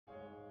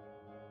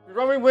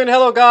Roaming Wind,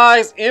 hello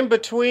guys. In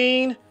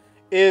between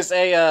is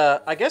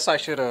a, I guess I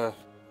should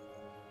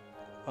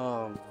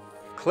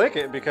click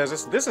it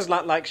because this is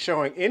not like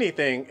showing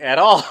anything at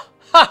all.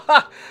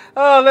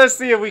 Oh, let's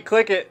see if we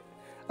click it.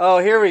 Oh,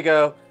 here we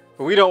go.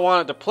 But we don't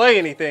want it to play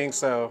anything,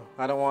 so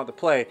I don't want it to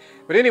play.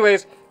 But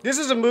anyways, this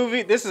is a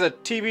movie. This is a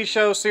TV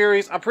show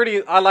series.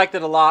 I liked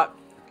it a lot.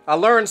 I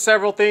learned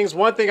several things.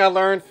 One thing I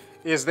learned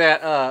is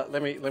that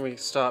let me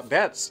stop.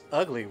 That's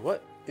ugly.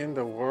 What in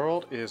the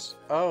world is?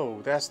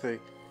 Oh, that's the.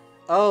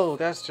 Oh,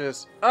 that's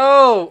just.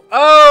 Oh,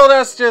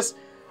 that's just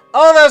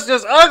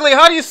ugly.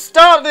 How do you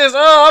stop this?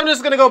 Oh, I'm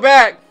just gonna go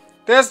back.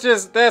 Yeah.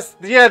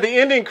 The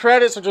ending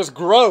credits are just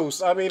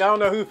gross. I mean, I don't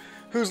know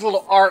whose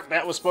little art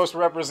that was supposed to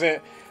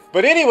represent.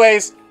 But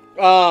anyways,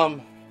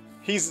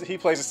 he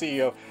plays a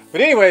CEO.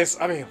 But anyways,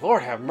 I mean,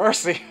 Lord have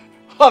mercy.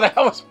 Oh, that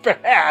was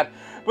bad.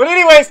 But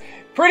anyways,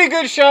 pretty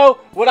good show.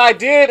 What I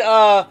did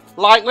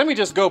like, let me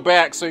just go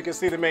back so you can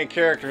see the main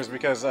characters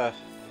because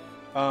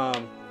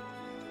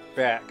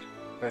back.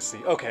 Let's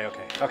see. Okay,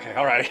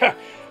 all right.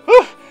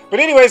 But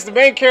anyways, the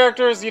main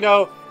characters, you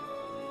know,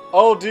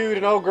 old dude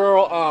and old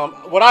girl.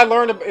 What I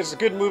learned is a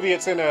good movie.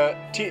 It's in a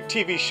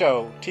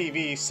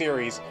TV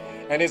series,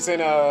 and it's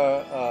in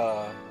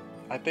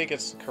I think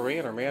it's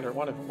Korean or Mandarin.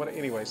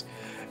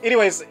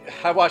 Anyways,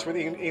 I watched with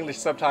English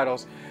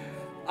subtitles.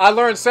 I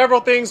learned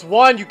several things.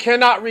 One, you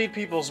cannot read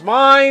people's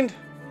mind.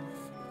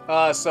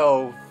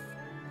 So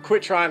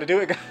quit trying to do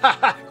it.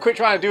 Quit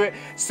trying to do it.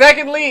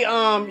 Secondly,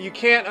 you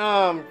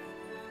can't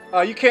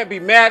be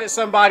mad at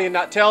somebody and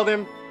not tell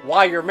them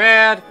why you're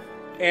mad,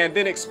 and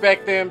then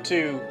expect them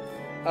to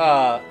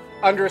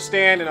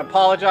understand and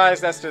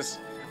apologize. That's just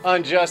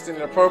unjust and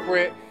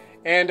inappropriate.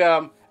 And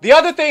the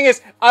other thing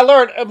is, I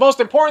learned the most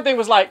important thing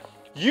was like,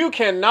 you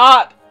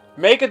cannot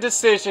make a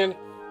decision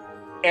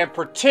and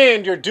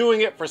pretend you're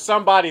doing it for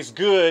somebody's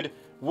good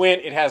when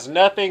it has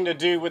nothing to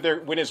do with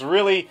when it's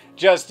really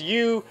just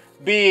you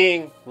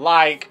being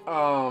like,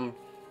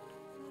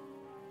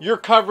 you're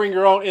covering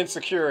your own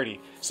insecurity.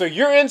 So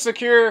you're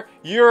insecure,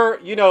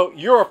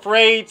 you're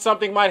afraid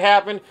something might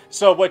happen.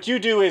 So what you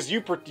do is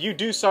you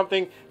do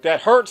something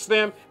that hurts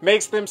them,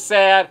 makes them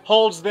sad,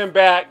 holds them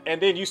back,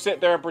 and then you sit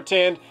there and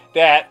pretend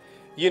that,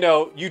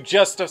 you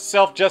just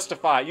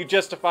self-justify. You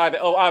justify that,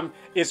 oh,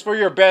 it's for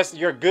your best,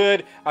 you're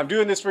good, I'm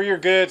doing this for your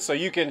good, so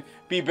you can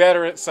be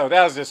better. So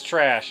that was just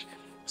trash.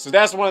 So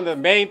that's one of the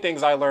main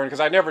things I learned, because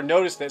I never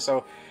noticed it,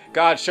 so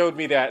God showed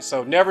me that.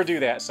 So never do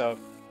that. So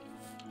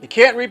you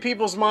can't read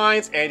people's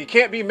minds, and you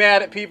can't be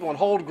mad at people and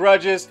hold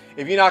grudges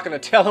if you're not going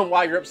to tell them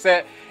why you're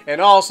upset.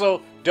 And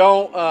also,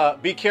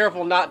 don't be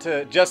careful not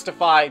to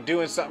justify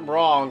doing something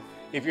wrong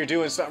if you're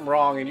doing something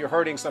wrong and you're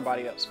hurting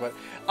somebody else. But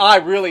I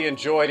really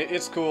enjoyed it.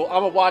 It's cool.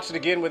 I'm going to watch it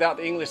again without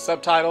the English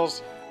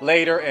subtitles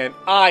later, and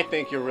I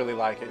think you'll really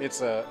like it.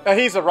 He's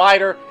a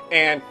writer,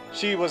 and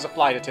she was a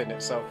flight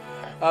attendant. So,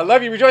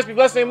 love you, rejoice, be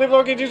blessed, name, live,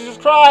 Lord, King Jesus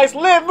Christ,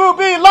 live, move,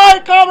 be,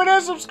 like, comment,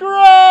 and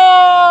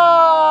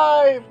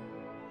subscribe!